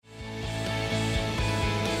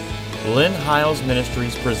Lynn Hiles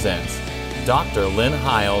Ministries presents Dr. Lynn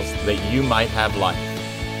Hiles, that you might have life.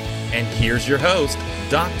 And here's your host,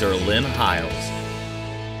 Dr. Lynn Hiles.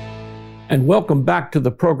 And welcome back to the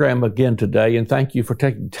program again today, and thank you for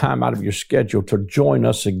taking time out of your schedule to join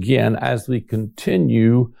us again as we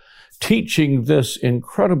continue teaching this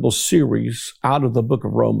incredible series out of the book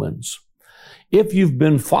of Romans. If you've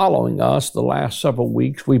been following us the last several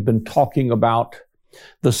weeks, we've been talking about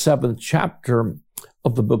the 7th chapter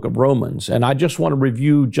of the book of Romans. And I just want to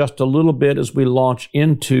review just a little bit as we launch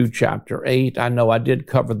into chapter 8. I know I did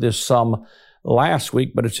cover this some last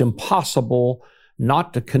week, but it's impossible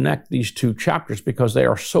not to connect these two chapters because they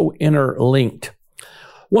are so interlinked.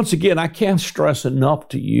 Once again, I can't stress enough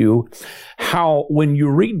to you how when you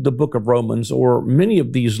read the book of Romans or many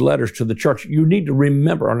of these letters to the church, you need to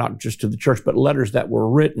remember, or not just to the church, but letters that were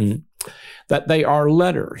written, that they are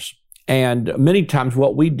letters. And many times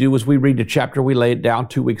what we do is we read a chapter, we lay it down,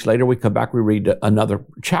 2 weeks later, we come back, we read another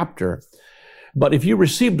chapter. But if you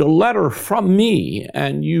received a letter from me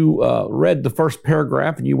and you read the first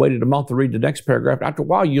paragraph and you waited a month to read the next paragraph, after a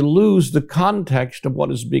while you lose the context of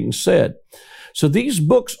what is being said. So these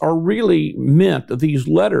books are really meant, these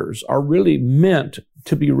letters are really meant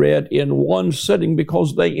to be read in one sitting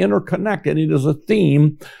because they interconnect, and it is a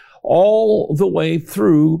theme all the way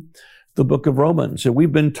through the book of Romans. And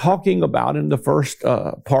we've been talking about in the first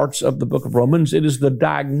parts of the book of Romans, it is the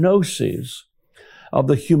diagnosis of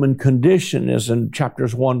the human condition, as in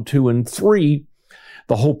chapters 1, 2, and 3.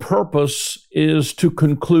 The whole purpose is to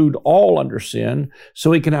conclude all under sin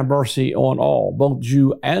so he can have mercy on all, both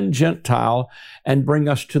Jew and Gentile, and bring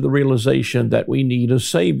us to the realization that we need a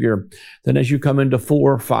Savior. Then as you come into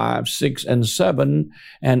 4, 5, 6, and 7,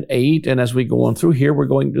 and 8, and as we go on through here, we're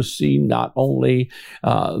going to see not only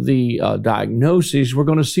the diagnosis, we're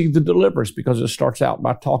going to see the deliverance, because it starts out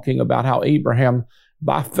by talking about how Abraham,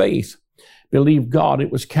 by faith, believed God,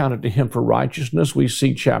 it was counted to him for righteousness. We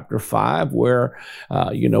see chapter 5 where,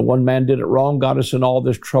 one man did it wrong, got us in all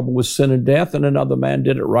this trouble with sin and death, and another man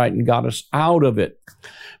did it right and got us out of it.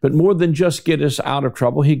 But more than just get us out of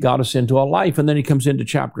trouble, he got us into a life. And then he comes into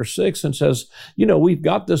chapter 6 and says, we've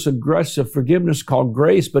got this aggressive forgiveness called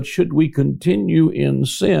grace, but should we continue in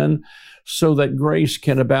sin so that grace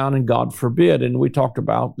can abound, and God forbid? And we talked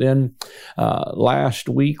about then last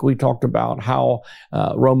week, we talked about how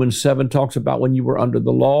Romans 7 talks about when you were under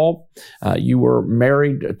the law, you were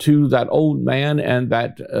married to that old man, and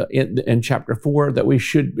that in chapter 4 that we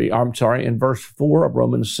should be, in verse 4 of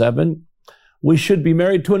Romans 7, we should be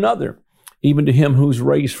married to another, even to him who's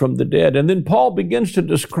raised from the dead. And then Paul begins to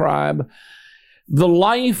describe the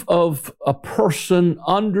life of a person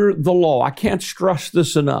under the law. I can't stress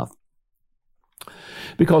this enough,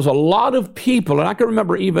 because a lot of people, and I can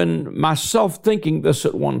remember even myself thinking this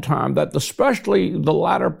at one time, that especially the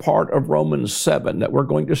latter part of Romans 7 that we're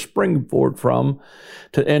going to springboard from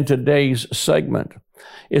in today's segment,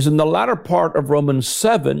 is in the latter part of Romans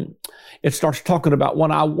 7, it starts talking about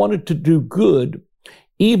when I wanted to do good,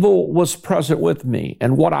 evil was present with me,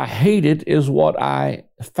 and what I hated is what I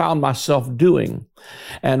found myself doing.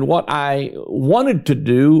 And what I wanted to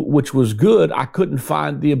do, which was good, I couldn't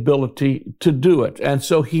find the ability to do it. And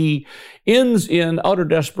so he ends in utter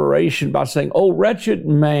desperation by saying, "Oh, wretched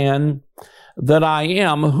man that I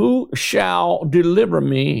am, who shall deliver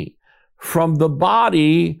me from the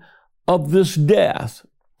body of this death,"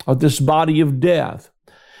 or this body of death.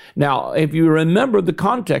 Now, if you remember the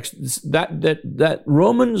context, that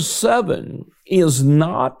Romans 7 is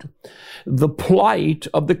not the plight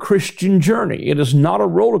of the Christian journey. It is not a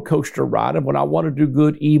roller coaster ride of when I want to do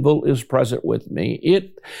good, evil is present with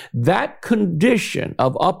me. That condition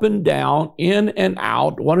of up and down, in and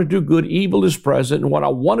out, want to do good, evil is present, and what I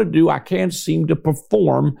want to do, I can't seem to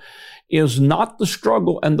perform, is not the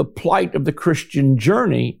struggle and the plight of the Christian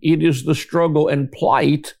journey. It is the struggle and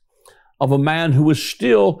plight of a man who is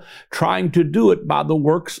still trying to do it by the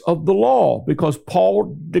works of the law, because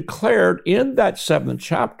Paul declared in that 7th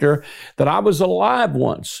chapter that I was alive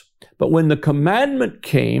once, but when the commandment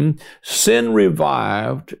came, sin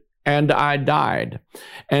revived and I died.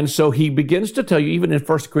 And so he begins to tell you, even in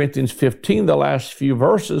 1 Corinthians 15, the last few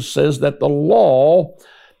verses says that the law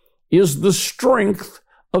is the strength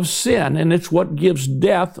of sin, and it's what gives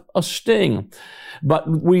death a sting. But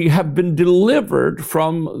we have been delivered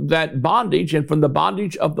from that bondage and from the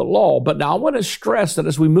bondage of the law. But now I want to stress that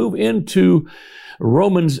as we move into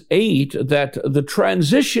Romans 8, that the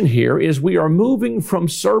transition here is we are moving from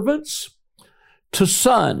servants to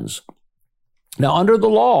sons. Now, under the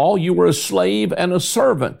law, you were a slave and a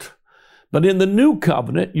servant. But in the new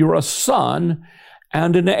covenant, you're a son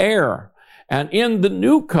and an heir. And in the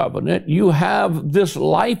new covenant, you have this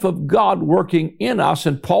life of God working in us.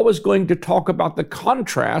 And Paul is going to talk about the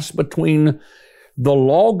contrast between the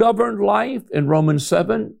law-governed life in Romans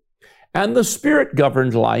 7 and the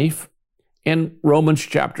Spirit-governed life in Romans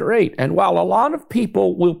chapter 8. And while a lot of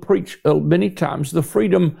people will preach many times the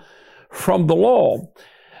freedom from the law,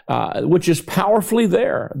 which is powerfully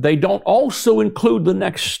there, they don't also include the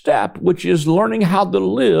next step, which is learning how to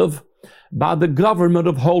live by the government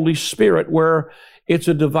of Holy Spirit, where it's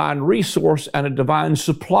a divine resource and a divine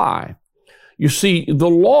supply. You see, the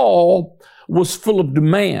law was full of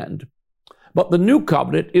demand, but the new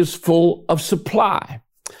covenant is full of supply.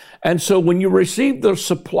 And so when you receive the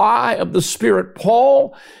supply of the Spirit,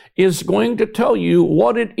 Paul is going to tell you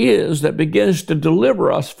what it is that begins to deliver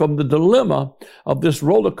us from the dilemma of this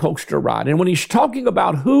roller coaster ride. And when he's talking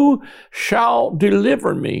about who shall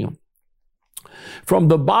deliver me from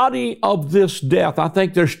the body of this death, I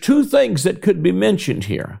think there's two things that could be mentioned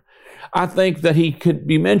here. I think that he could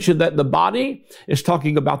be mentioned that the body is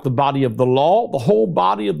talking about the body of the law, the whole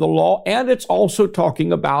body of the law, and it's also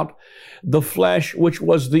talking about the flesh, which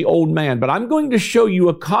was the old man. But I'm going to show you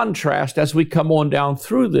a contrast as we come on down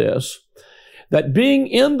through this, that being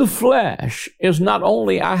in the flesh is not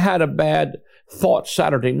only I had a bad thought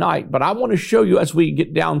Saturday night, but I want to show you as we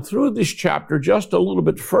get down through this chapter just a little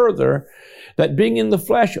bit further, that being in the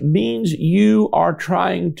flesh means you are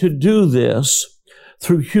trying to do this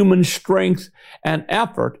through human strength and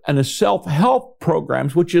effort and the self-help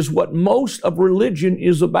programs, which is what most of religion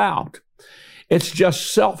is about. It's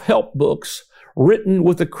just self-help books written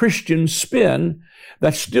with a Christian spin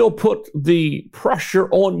that still put the pressure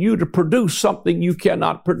on you to produce something you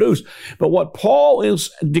cannot produce. But what Paul is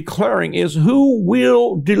declaring is, who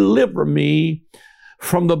will deliver me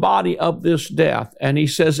from the body of this death? And he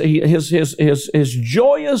says his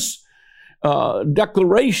joyous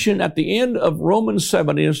declaration at the end of Romans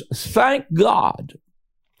 7 is, thank God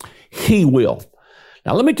he will.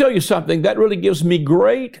 Now, let me tell you something that really gives me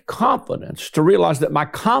great confidence to realize that my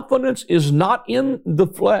confidence is not in the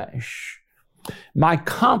flesh. My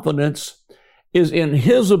confidence is in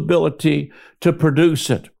his ability to produce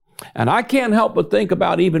it. And I can't help but think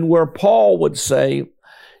about even where Paul would say,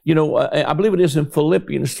 you know, I believe it is in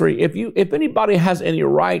Philippians 3, if anybody has any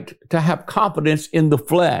right to have confidence in the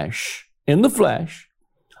flesh,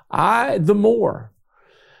 I the more.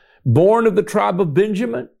 Born of the tribe of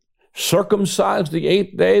Benjamin, circumcised the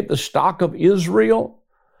 8th day, the stock of Israel,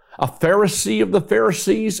 a Pharisee of the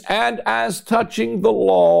Pharisees, and as touching the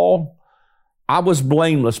law, I was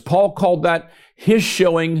blameless. Paul called that his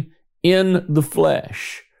showing in the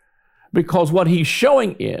flesh, because what he's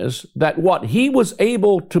showing is that what he was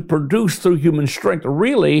able to produce through human strength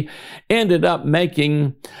really ended up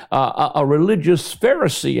making a religious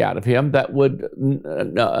Pharisee out of him that would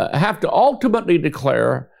have to ultimately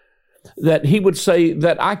declare that he would say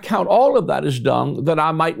that I count all of that as dung, that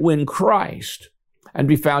I might win Christ and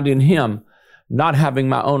be found in him, not having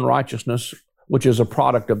my own righteousness, which is a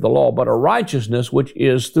product of the law, but a righteousness which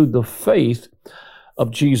is through the faith of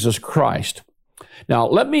Jesus Christ. Now,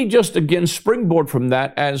 let me just again springboard from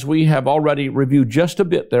that, as we have already reviewed just a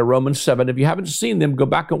bit there, Romans 7. If you haven't seen them, go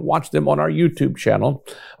back and watch them on our YouTube channel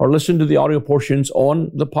or listen to the audio portions on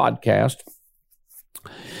the podcast.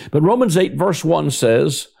 But Romans 8 verse 1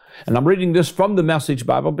 says, and I'm reading this from the Message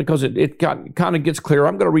Bible because it kind of gets clear.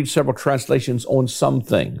 I'm going to read several translations on some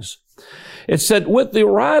things. It said, with the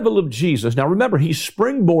arrival of Jesus, now remember, he's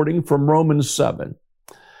springboarding from Romans 7.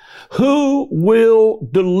 Who will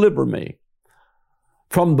deliver me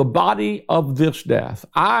from the body of this death?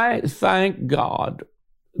 I thank God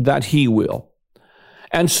that he will.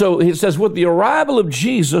 And so it says, with the arrival of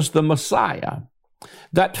Jesus, the Messiah,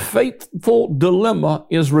 that fateful dilemma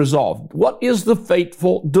is resolved. What is the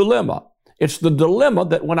fateful dilemma? It's the dilemma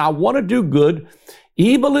that when I want to do good,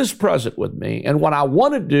 evil is present with me. And what I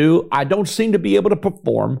want to do, I don't seem to be able to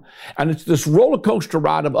perform. And it's this roller coaster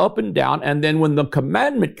ride of up and down. And then when the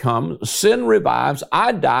commandment comes, sin revives,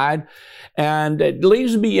 I died. And it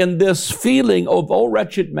leaves me in this feeling of, oh,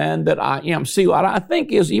 wretched man that I am. See, what I think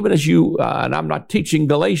is, even as you, and I'm not teaching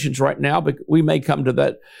Galatians right now, but we may come to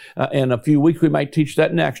that in a few weeks. We might teach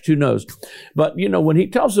that next, who knows. But, you know, when he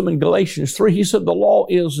tells them in Galatians 3, he said the law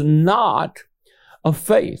is not of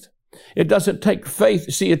faith. It doesn't take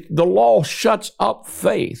faith. See, the law shuts up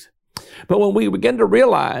faith. But when we begin to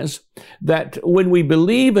realize that when we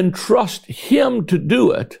believe and trust him to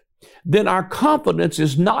do it, then our confidence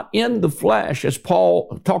is not in the flesh, as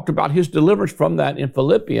Paul talked about his deliverance from that in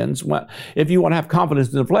Philippians. If you want to have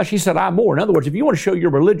confidence in the flesh, he said, I'm more. In other words, if you want to show your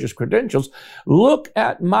religious credentials, look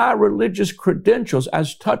at my religious credentials.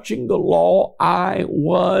 As touching the law, I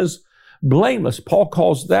was blameless. Paul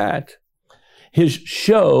calls that his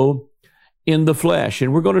show in the flesh.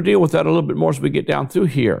 And we're going to deal with that a little bit more as we get down through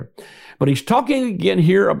here. But he's talking again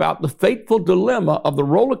here about the fateful dilemma of the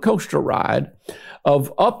roller coaster ride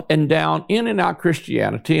of up and down, in and out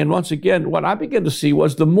Christianity. And once again, what I began to see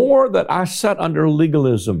was the more that I sat under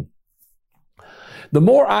legalism, the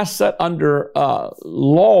more I sat under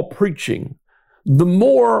law preaching, the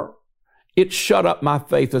more it shut up my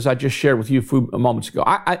faith, as I just shared with you a few moments ago.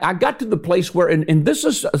 I got to the place where, and this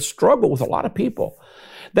is a struggle with a lot of people,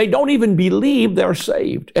 they don't even believe they're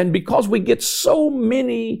saved. And because we get so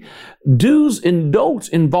many do's and don'ts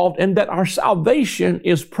involved, and that our salvation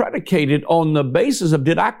is predicated on the basis of,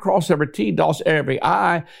 did I cross every T, dot every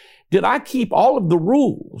I? Did I keep all of the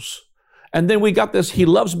rules? And then we got this he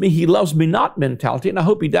loves me not mentality. And I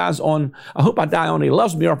hope I die on he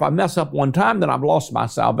loves me, or if I mess up one time, then I've lost my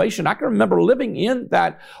salvation. I can remember living in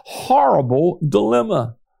that horrible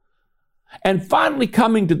dilemma. And finally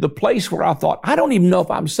coming to the place where I thought, I don't even know if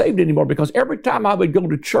I'm saved anymore, because every time I would go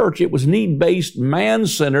to church, it was need-based,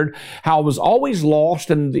 man-centered, how I was always lost,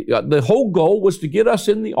 and the whole goal was to get us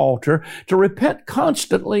in the altar, to repent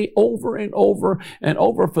constantly over and over and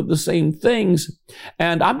over for the same things.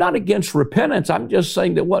 And I'm not against repentance. I'm just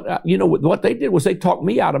saying that what they did was they talked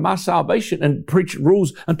me out of my salvation and preached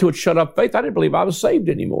rules until it shut up faith. I didn't believe I was saved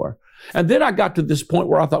anymore. And then I got to this point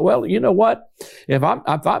where I thought, well, you know what? If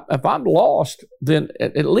I'm lost, then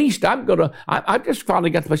at least I just finally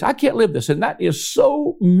got to the place, I can't live this. And that is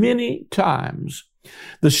so many times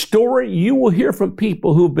the story you will hear from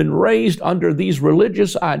people who've been raised under these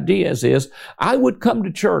religious ideas is, I would come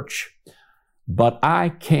to church, but I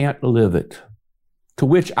can't live it. To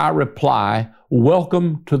which I reply,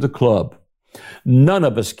 welcome to the club. None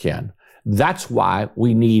of us can. That's why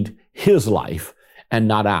we need his life and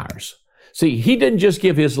not ours. See, he didn't just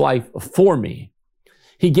give his life for me.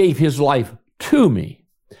 He gave his life to me.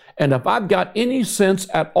 And if I've got any sense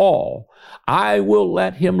at all, I will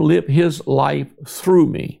let him live his life through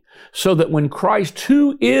me, so that when Christ,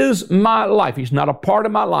 who is my life, he's not a part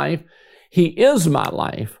of my life, he is my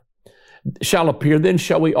life, shall appear, then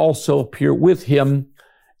shall we also appear with him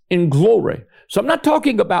in glory. So I'm not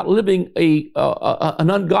talking about living an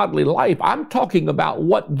ungodly life. I'm talking about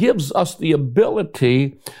what gives us the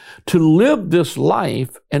ability to live this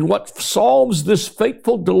life, and what solves this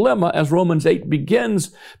fateful dilemma as Romans 8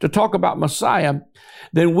 begins to talk about Messiah.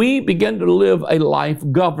 Then we begin to live a life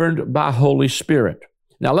governed by Holy Spirit.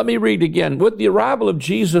 Now let me read again. With the arrival of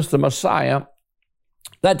Jesus the Messiah,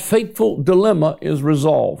 that fateful dilemma is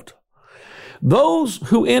resolved. Those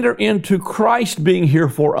who enter into Christ being here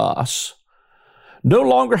for us no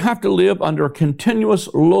longer have to live under a continuous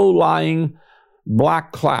low-lying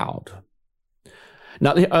black cloud.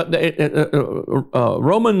 Now,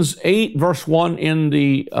 Romans 8 verse 1 in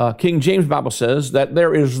the King James Bible says that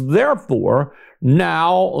there is therefore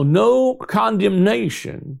now no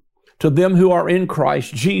condemnation to them who are in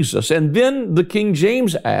Christ Jesus. And then the King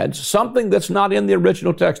James adds something that's not in the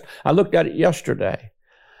original text. I looked at it yesterday.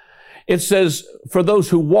 It says, for those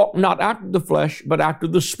who walk not after the flesh, but after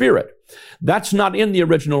the Spirit. That's not in the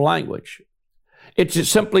original language. It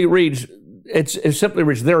simply reads,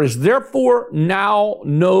 there is therefore now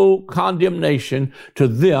no condemnation to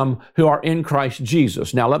them who are in Christ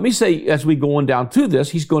Jesus. Now, let me say, as we go on down through this,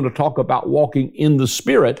 he's going to talk about walking in the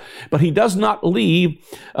Spirit, but he does not leave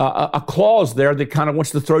a clause there that kind of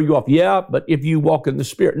wants to throw you off. Yeah, but if you walk in the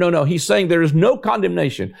Spirit. No, he's saying there is no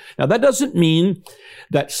condemnation. Now, that doesn't mean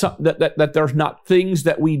that there's not things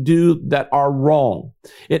that we do that are wrong.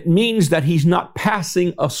 It means that he's not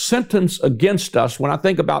passing a sentence against us. When I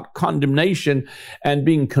think about condemnation and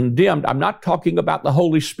being condemned, I'm not talking about the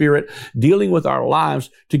Holy Spirit dealing with our lives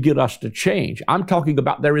to get us to change. I'm talking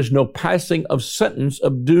about there is no passing of sentence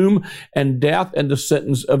of doom and death, and the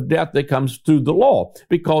sentence of death that comes through the law.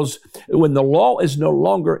 Because when the law is no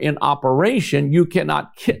longer in operation, you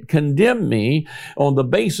cannot condemn me on the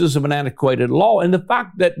basis of an antiquated law. And the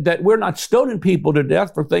fact that we're not stoning people to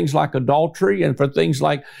death for things like adultery and for things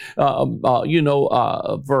like,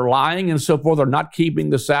 for lying and so forth, or not keeping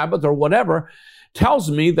the Sabbath or whatever, tells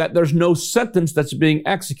me that there's no sentence that's being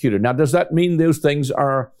executed. Now, does that mean those things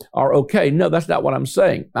are okay? No, that's not what I'm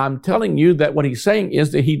saying. I'm telling you that what he's saying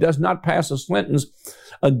is that he does not pass a sentence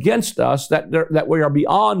against us that we are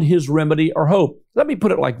beyond his remedy or hope. Let me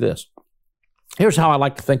put it like this. Here's how I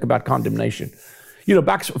like to think about condemnation.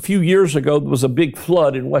 Back a few years ago, there was a big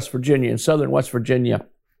flood in West Virginia, in southern West Virginia.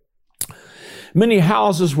 Many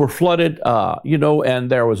houses were flooded, and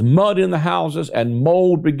there was mud in the houses, and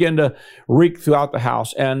mold began to reek throughout the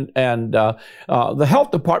house. And the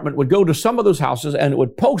health department would go to some of those houses, and it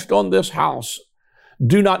would post on this house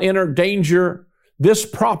do not enter danger. This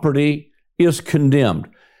property is condemned.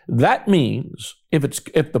 That means if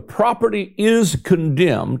the property is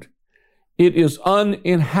condemned, it is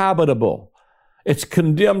uninhabitable. It's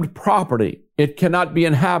condemned property. It cannot be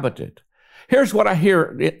inhabited. Here's what I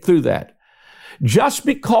hear through that. Just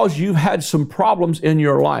because you've had some problems in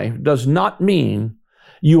your life does not mean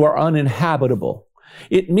you are uninhabitable.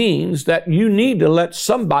 It means that you need to let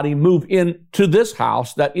somebody move into this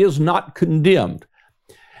house that is not condemned.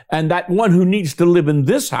 And that one who needs to live in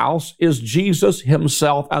this house is Jesus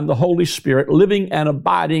himself and the Holy Spirit living and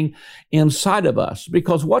abiding inside of us.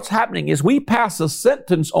 Because what's happening is we pass a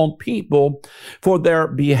sentence on people for their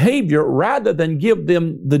behavior rather than give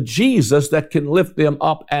them the Jesus that can lift them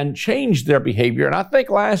up and change their behavior. And I think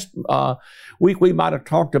last week we might have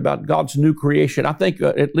talked about God's new creation. I think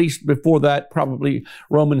at least before that, probably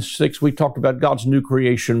Romans 6, we talked about God's new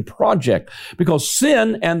creation project. Because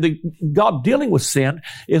sin and God dealing with sin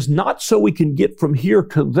is not so we can get from here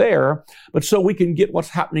to there, but so we can get what's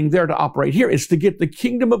happening there to operate here. It's to get the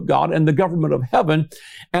kingdom of God and the government of heaven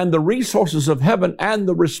and the resources of heaven and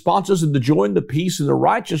the responses and the joy and the peace and the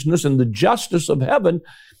righteousness and the justice of heaven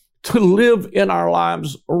to live in our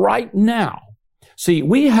lives right now. See,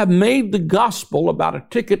 we have made the gospel about a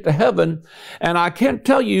ticket to heaven, and I can't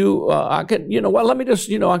tell you, let me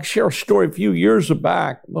just, I share a story a few years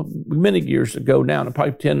back, many years ago now,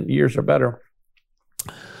 probably 10 years or better.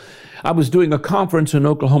 I was doing a conference in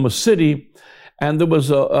Oklahoma City, and there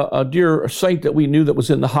was a dear saint that we knew that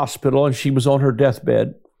was in the hospital, and she was on her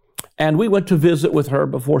deathbed. And we went to visit with her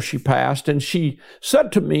before she passed, and she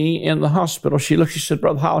said to me in the hospital, she said,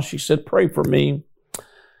 Brother Howell, she said, pray for me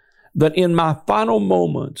that in my final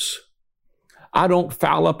moments, I don't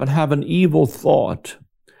foul up and have an evil thought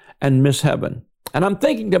and miss heaven. And I'm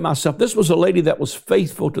thinking to myself, this was a lady that was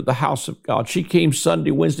faithful to the house of God. She came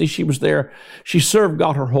Sunday, Wednesday, she was there. She served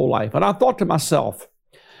God her whole life. And I thought to myself,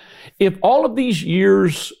 if all of these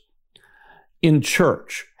years in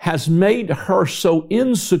church has made her so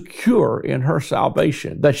insecure in her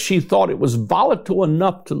salvation that she thought it was volatile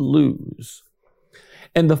enough to lose,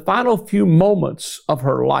 in the final few moments of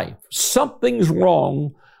her life, something's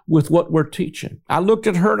wrong with what we're teaching. I looked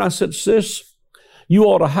at her and I said, sis, you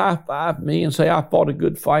ought to high-five me and say, I fought a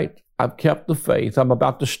good fight. I've kept the faith. I'm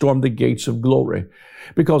about to storm the gates of glory.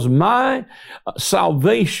 Because my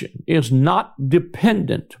salvation is not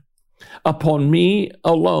dependent upon me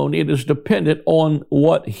alone. It is dependent on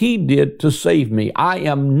what He did to save me. I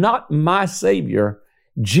am not my Savior.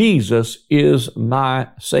 Jesus is my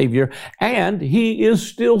Savior, and He is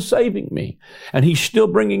still saving me. And He's still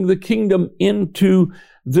bringing the kingdom into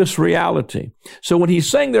this reality. So when He's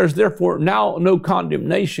saying there's therefore now no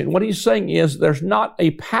condemnation, what He's saying is there's not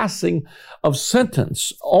a passing of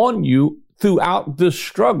sentence on you throughout this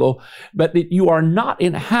struggle, but that you are not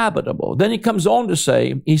inhabitable. Then He comes on to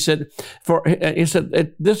say, He said,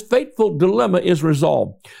 this fateful dilemma is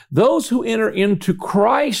resolved. Those who enter into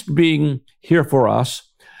Christ being here for us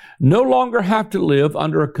no longer have to live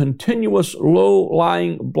under a continuous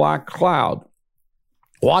low-lying black cloud.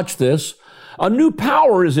 Watch this. A new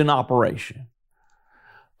power is in operation.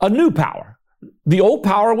 A new power. The old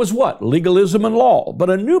power was what? Legalism and law. But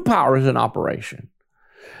a new power is in operation.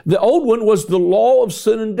 The old one was the law of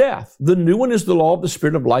sin and death. The new one is the law of the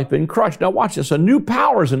Spirit of life in Christ. Now watch this. A new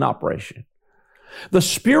power is in operation. The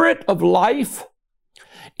Spirit of life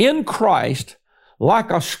in Christ,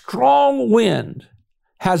 like a strong wind,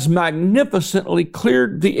 has magnificently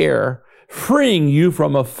cleared the air, freeing you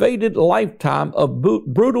from a fated lifetime of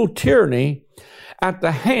brutal tyranny at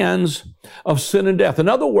the hands of sin and death. In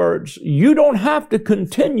other words, you don't have to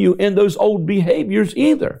continue in those old behaviors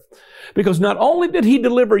either. Because not only did He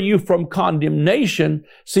deliver you from condemnation,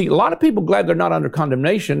 see, a lot of people glad they're not under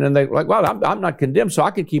condemnation, and they're like, well, I'm not condemned, so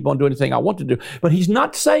I can keep on doing anything I want to do. But He's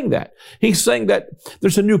not saying that. He's saying that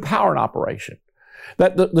there's a new power in operation,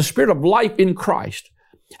 that the Spirit of life in Christ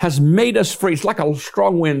has made us free. It's like a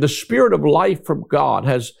strong wind. The Spirit of life from God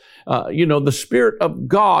has, the Spirit of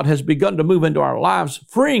God has begun to move into our lives,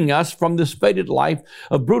 freeing us from this fated life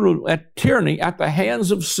of brutal tyranny at the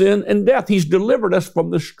hands of sin and death. He's delivered us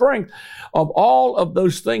from the strength of all of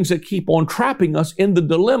those things that keep on trapping us in the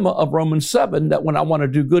dilemma of Romans 7, that when I want to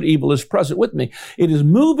do good, evil is present with me. It is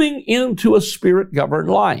moving into a Spirit-governed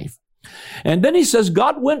life. And then He says,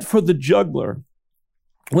 God went for the jugular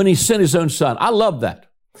when He sent His own Son. I love that.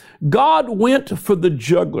 God went for the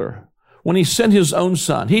jugular when He sent His own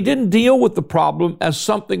Son. He didn't deal with the problem as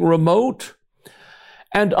something remote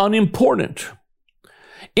and unimportant.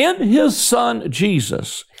 In His Son,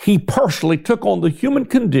 Jesus, He personally took on the human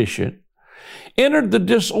condition entered the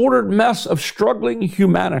disordered mess of struggling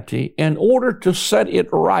humanity in order to set it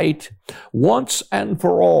right once and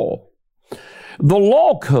for all. The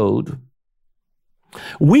law code,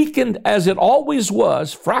 weakened as it always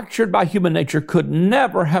was, fractured by human nature, could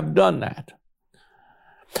never have done that.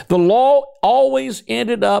 The law always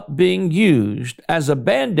ended up being used as a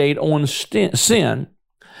Band-Aid on sin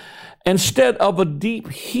instead of a deep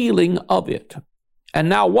healing of it. And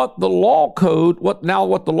now what the law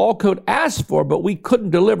code asked for, but we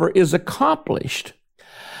couldn't deliver, is accomplished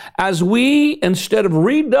as we, instead of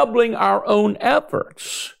redoubling our own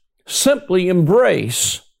efforts, simply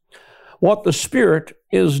embrace what the Spirit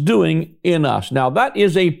is doing in us. Now that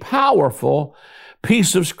is a powerful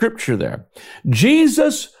piece of scripture there.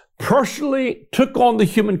 Jesus personally took on the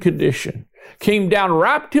human condition, came down,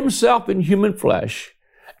 wrapped himself in human flesh,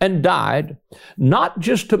 and died, not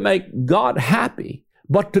just to make God happy,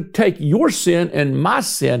 but to take your sin and my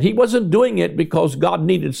sin. He wasn't doing it because God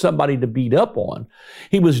needed somebody to beat up on.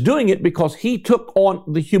 He was doing it because he took on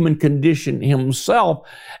the human condition himself,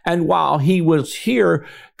 and while he was here,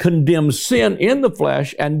 condemned sin in the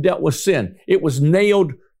flesh and dealt with sin. It was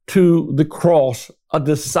nailed to the cross, a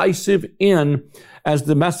decisive end, as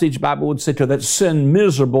the Message Bible would say, to that sin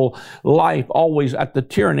miserable life, always at the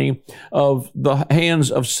tyranny of the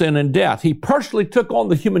hands of sin and death. He personally took on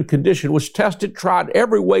the human condition, was tested, tried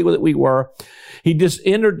every way that we were. He just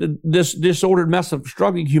entered this disordered mess of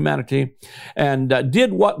struggling humanity and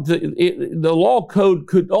did what the law code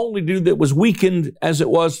could only do, that was weakened as it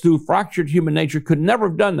was through fractured human nature, could never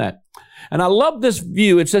have done that. And I love this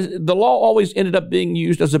view. It says the law always ended up being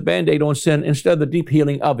used as a Band-Aid on sin instead of the deep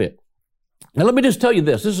healing of it. Now, let me just tell you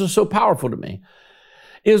this is so powerful to me,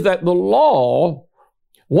 is that the law,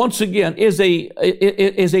 once again, is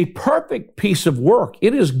a perfect piece of work.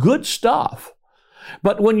 It is good stuff.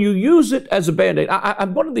 But when you use it as a Band-Aid,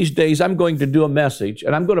 one of these days I'm going to do a message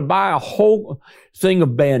and I'm going to buy a whole thing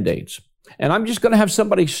of Band-Aids. And I'm just going to have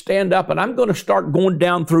somebody stand up and I'm going to start going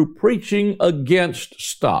down through preaching against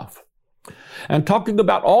stuff and talking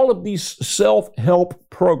about all of these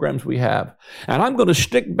self-help programs we have. And I'm going to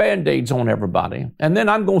stick Band-Aids on everybody. And then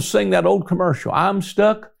I'm going to sing that old commercial. I'm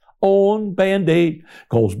stuck on Band-Aid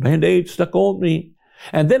because Band-Aid stuck on me.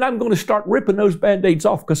 And then I'm going to start ripping those Band-Aids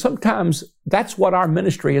off, because sometimes that's what our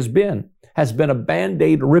ministry has been a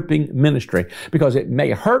Band-Aid ripping ministry, because it may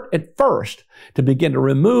hurt at first to begin to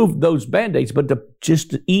remove those Band-Aids, but to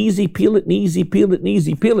just easy peel it and easy peel it and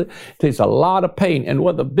easy peel it takes a lot of pain. And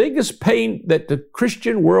one of the biggest pain that the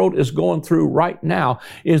Christian world is going through right now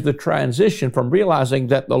is the transition from realizing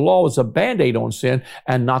that the law is a Band-Aid on sin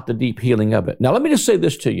and not the deep healing of it. Now, let me just say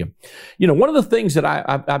this to you. You know, one of the things that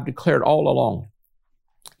I've declared all along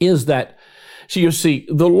is that, so you see,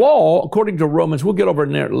 the law, according to Romans, we'll get over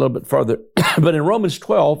in there a little bit further, but in Romans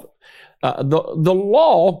 12, the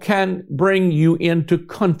law can bring you into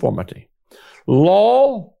conformity.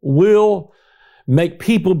 Law will make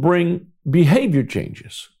people bring behavior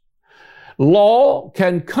changes. Law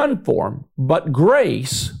can conform, but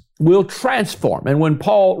grace will transform. And when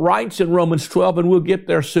Paul writes in Romans 12, and we'll get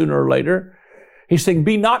there sooner or later, he's saying,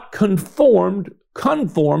 be not conformed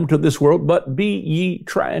to this world, but be ye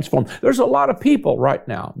transformed. There's a lot of people right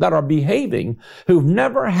now that are behaving who've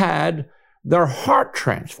never had their heart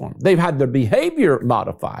transformed. They've had their behavior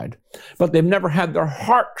modified, but they've never had their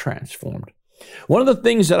heart transformed. One of the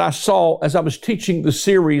things that I saw as I was teaching the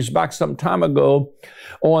series back some time ago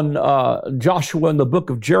on Joshua and the book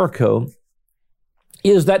of Jericho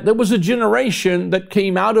is that there was a generation that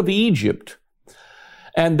came out of Egypt,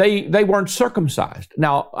 and they weren't circumcised.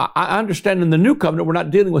 Now, I understand in the new covenant, we're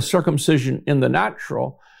not dealing with circumcision in the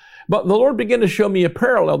natural, but the Lord began to show me a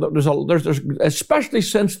parallel that there's especially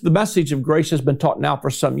since the message of grace has been taught now for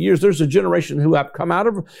some years, there's a generation who have come out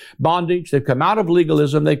of bondage, they've come out of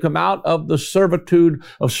legalism, they've come out of the servitude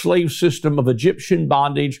of slave system, of Egyptian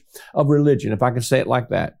bondage, of religion, if I can say it like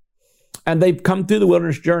that. And they've come through the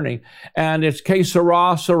wilderness journey, and it's que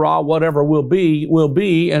sera, sera, whatever will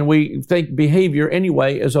be, and we think behavior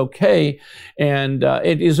anyway is okay, and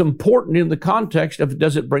it is important in the context of,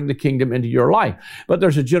 does it bring the kingdom into your life? But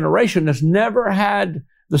there's a generation that's never had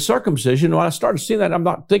the circumcision. When I started seeing that, I'm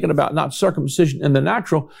not thinking about not circumcision in the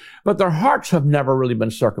natural, but their hearts have never really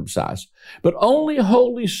been circumcised. But only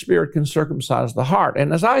Holy Spirit can circumcise the heart.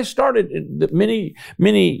 And as I started many,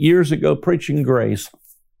 many years ago preaching grace,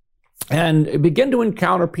 and began to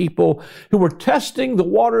encounter people who were testing the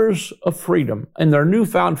waters of freedom and their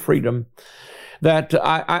newfound freedom, that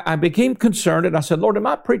I became concerned, and I said, Lord, am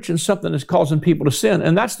I preaching something that's causing people to sin?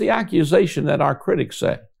 And that's the accusation that our critics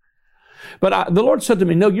say. But the Lord said to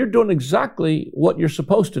me, no, you're doing exactly what you're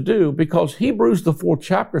supposed to do, because Hebrews, the 4th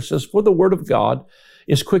chapter says, for the word of God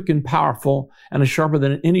is quick and powerful and is sharper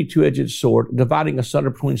than any two-edged sword, dividing asunder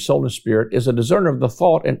between soul and spirit, is a discerner of the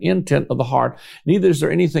thought and intent of the heart. Neither is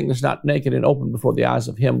there anything that's not naked and open before the eyes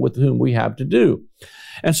of him with whom we have to do.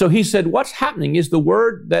 And so he said, what's happening is the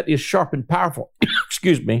word that is sharp and powerful,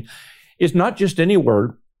 excuse me, is not just any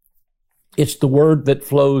word. It's the word that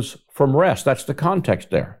flows from rest. That's the context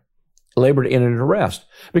there. Labor to enter into rest.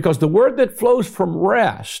 Because the word that flows from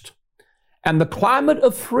rest and the climate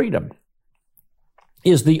of freedom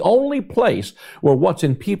is the only place where what's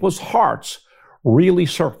in people's hearts really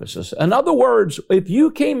surfaces. In other words, if you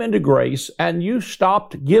came into grace and you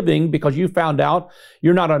stopped giving because you found out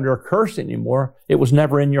you're not under a curse anymore, it was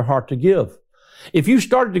never in your heart to give. If you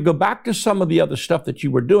started to go back to some of the other stuff that you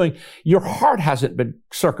were doing, your heart hasn't been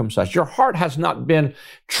circumcised. Your heart has not been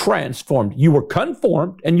transformed. You were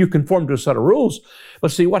conformed, and you conformed to a set of rules.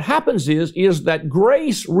 But see, what happens is that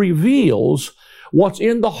grace reveals what's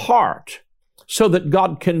in the heart, so that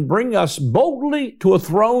God can bring us boldly to a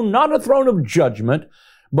throne, not a throne of judgment,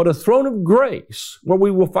 but a throne of grace, where we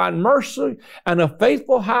will find mercy and a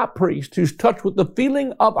faithful high priest who's touched with the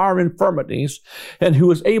feeling of our infirmities and who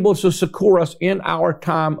is able to succor us in our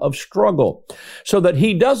time of struggle. So that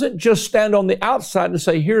he doesn't just stand on the outside and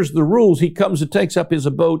say, here's the rules. He comes and takes up his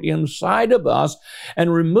abode inside of us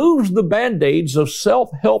and removes the band-aids of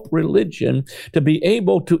self-help religion to be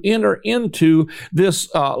able to enter into this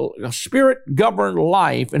spirit-governed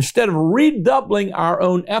life instead of redoubling our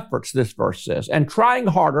own efforts, this verse says, and trying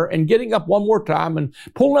harder and getting up one more time and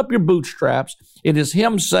pulling up your bootstraps. It is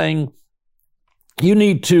him saying, you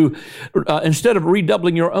need to, instead of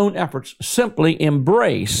redoubling your own efforts, simply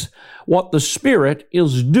embrace what the Spirit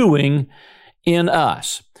is doing in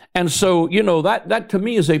us. And so, that to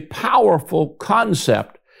me is a powerful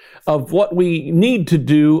concept of what we need to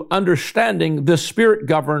do, understanding the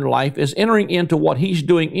Spirit-governed life is entering into what he's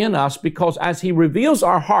doing in us, because as he reveals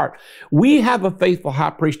our heart, we have a faithful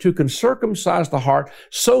high priest who can circumcise the heart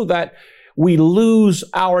so that we lose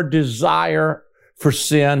our desire for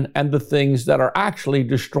sin and the things that are actually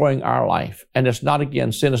destroying our life. And it's not,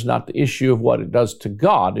 again, sin is not the issue of what it does to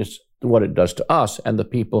God. It's what it does to us and the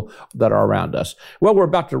people that are around us. Well, we're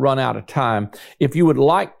about to run out of time. If you would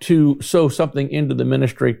like to sow something into the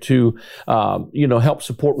ministry to, help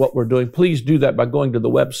support what we're doing, please do that by going to the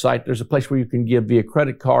website. There's a place where you can give via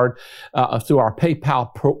credit card, through our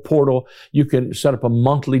PayPal portal. You can set up a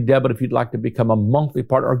monthly debit if you'd like to become a monthly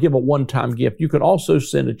partner, or give a one-time gift. You can also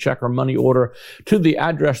send a check or money order to the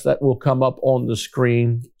address that will come up on the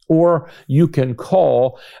screen. Or you can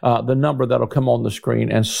call the number that'll come on the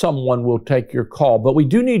screen, and someone will take your call. But we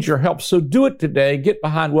do need your help, so do it today. Get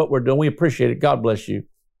behind what we're doing. We appreciate it. God bless you.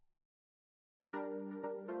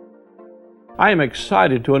 I am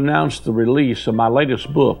excited to announce the release of my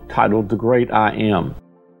latest book titled The Great I Am.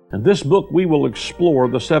 In this book, we will explore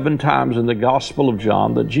the 7 times in the Gospel of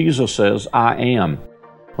John that Jesus says, I am.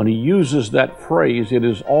 When he uses that phrase, it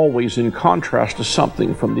is always in contrast to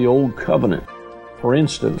something from the Old Covenant. For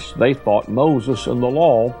instance, they thought Moses and the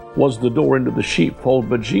law was the door into the sheepfold,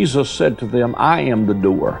 but Jesus said to them, I am the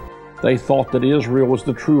door. They thought that Israel was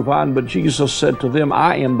the true vine, but Jesus said to them,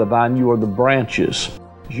 I am the vine, you are the branches.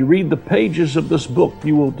 As you read the pages of this book,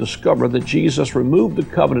 you will discover that Jesus removed the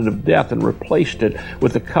covenant of death and replaced it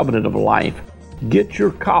with the covenant of life. Get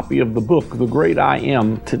your copy of the book, The Great I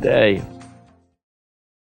Am, today.